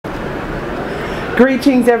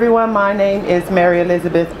Greetings everyone, my name is Mary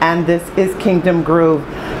Elizabeth and this is Kingdom Groove.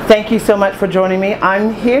 Thank you so much for joining me.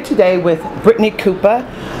 I'm here today with Brittany Cooper,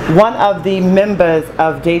 one of the members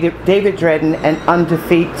of David Dredden and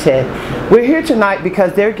Undefeated. We're here tonight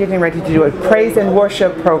because they're getting ready to do a praise and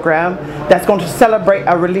worship program that's going to celebrate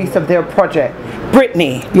a release of their project.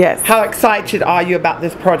 Brittany, yes, how excited are you about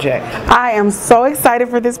this project? I am so excited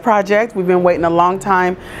for this project. We've been waiting a long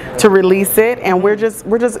time to release it, and we're just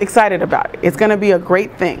excited about it. It's going to be a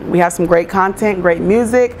great thing. We have some great content, great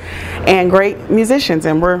music, and great musicians,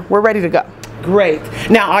 and we're ready to go. Great.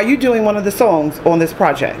 Now, are you doing one of the songs on this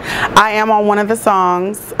project? I am on one of the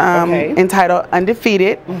songs entitled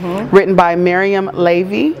Undefeated, written by Miriam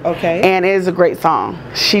Levy. Okay. And it is a great song.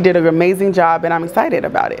 She did an amazing job, and I'm excited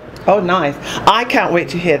about it. Oh, nice. I can't wait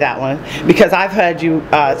to hear that one because I've heard you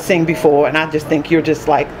sing before, and I just think you're just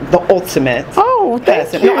like the ultimate. Oh,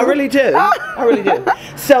 thank you. No, I really do. I really do.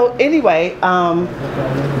 So anyway,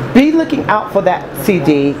 be looking out for that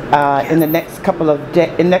CD in the next couple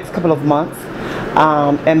of months.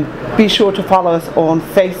 And be sure to follow us on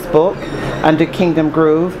Facebook under Kingdom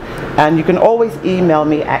Groove, and you can always email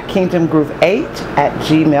me at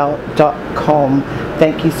kingdomgroove8@gmail.com.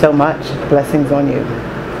 Thank you so much. Blessings on you.